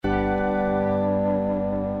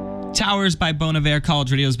Towers by Bon Iver,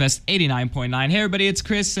 College Radio's Best 89.9. Hey everybody, it's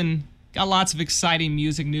Chris, and got lots of exciting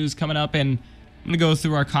music news coming up, and I'm going to go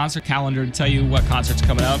through our concert calendar to tell you what concerts are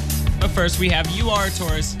coming up. But first, we have You Are a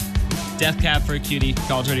Tourist, Death Cab for a Cutie,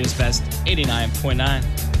 College Radio's Best 89.9.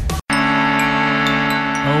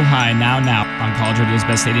 Oh Hi Now on College Radio's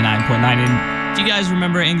Best 89.9. And do you guys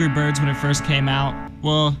remember Angry Birds when it first came out?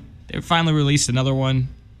 Well, they finally released another one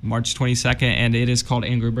March 22nd, and it is called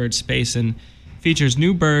Angry Birds Space, and features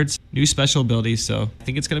new birds, new special abilities, so I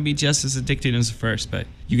think it's going to be just as addicting as the first, but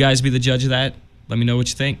you guys be the judge of that. Let me know what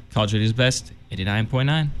you think. College Radio's Best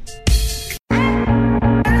 89.9.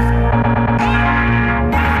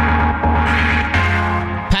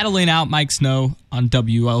 Paddling Out Mike Snow on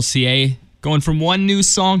WLCA. Going from one new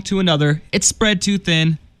song to another, it's Spread Too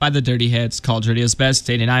Thin by the Dirty Heads, College Radio's Best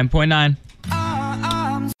 89.9.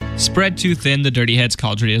 Spread Too Thin, the Dirty Heads,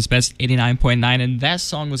 College Radio's Best 89.9, and that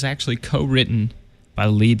song was actually co-written by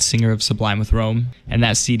the lead singer of Sublime with Rome, and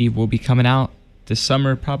that CD will be coming out this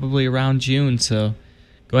summer, probably around June, so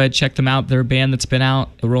go ahead, check them out. They're a band that's been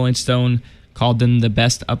out. The Rolling Stone called them the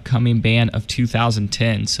best upcoming band of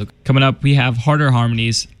 2010. So coming up, we have Harder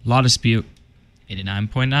Harmonies, Law Dispute,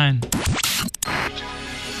 89.9.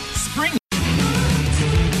 Spring.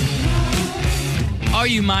 Are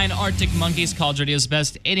You Mine? Arctic Monkeys, College Radio's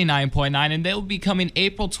Best 89.9, and they will be coming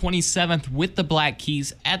April 27th with the Black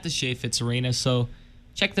Keys at the Shea Fitz Arena, so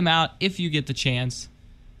check them out if you get the chance.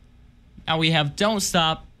 Now we have Don't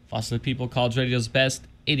Stop, Foster the People, College Radio's Best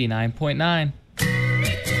 89.9.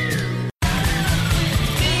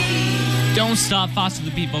 Don't Stop, Foster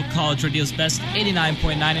the People, College Radio's Best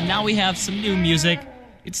 89.9, and now we have some new music.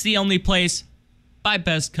 It's The Only Place by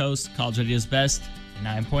Best Coast, College Radio's Best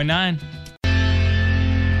 89.9.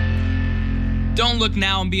 Don't Look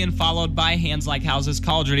Now, and being followed by Hands Like Houses,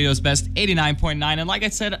 College Radio's Best 89.9. And like I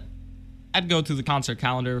said, I'd go through the concert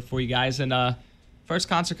calendar for you guys. And first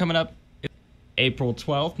concert coming up is April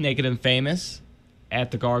 12th, Naked and Famous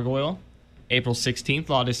at the Gargoyle. April 16th,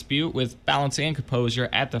 Law Dispute with Balance and Composure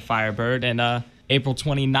at the Firebird. And April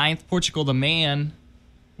 29th, Portugal the Man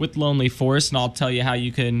with Lonely Forest. And I'll tell you how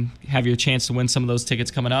you can have your chance to win some of those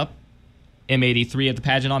tickets coming up. M83 at the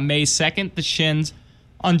Pageant on May 2nd. The Shins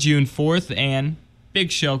on June 4th, and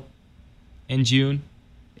big show in June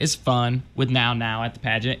is Fun with Now at the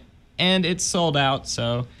Pageant, and it's sold out,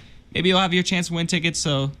 so maybe you'll have your chance to win tickets,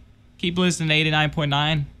 so keep listening to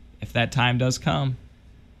 89.9 if that time does come.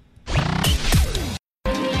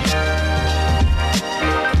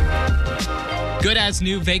 Good As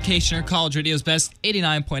New, Vacationer, College Radio's Best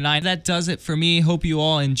 89.9. That does it for me. Hope you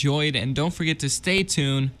all enjoyed, and don't forget to stay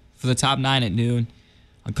tuned for the top 9 at noon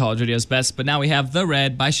on College Radio's Best. But now we have The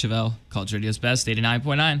Red by Chevelle, College Radio's Best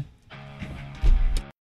 89.9.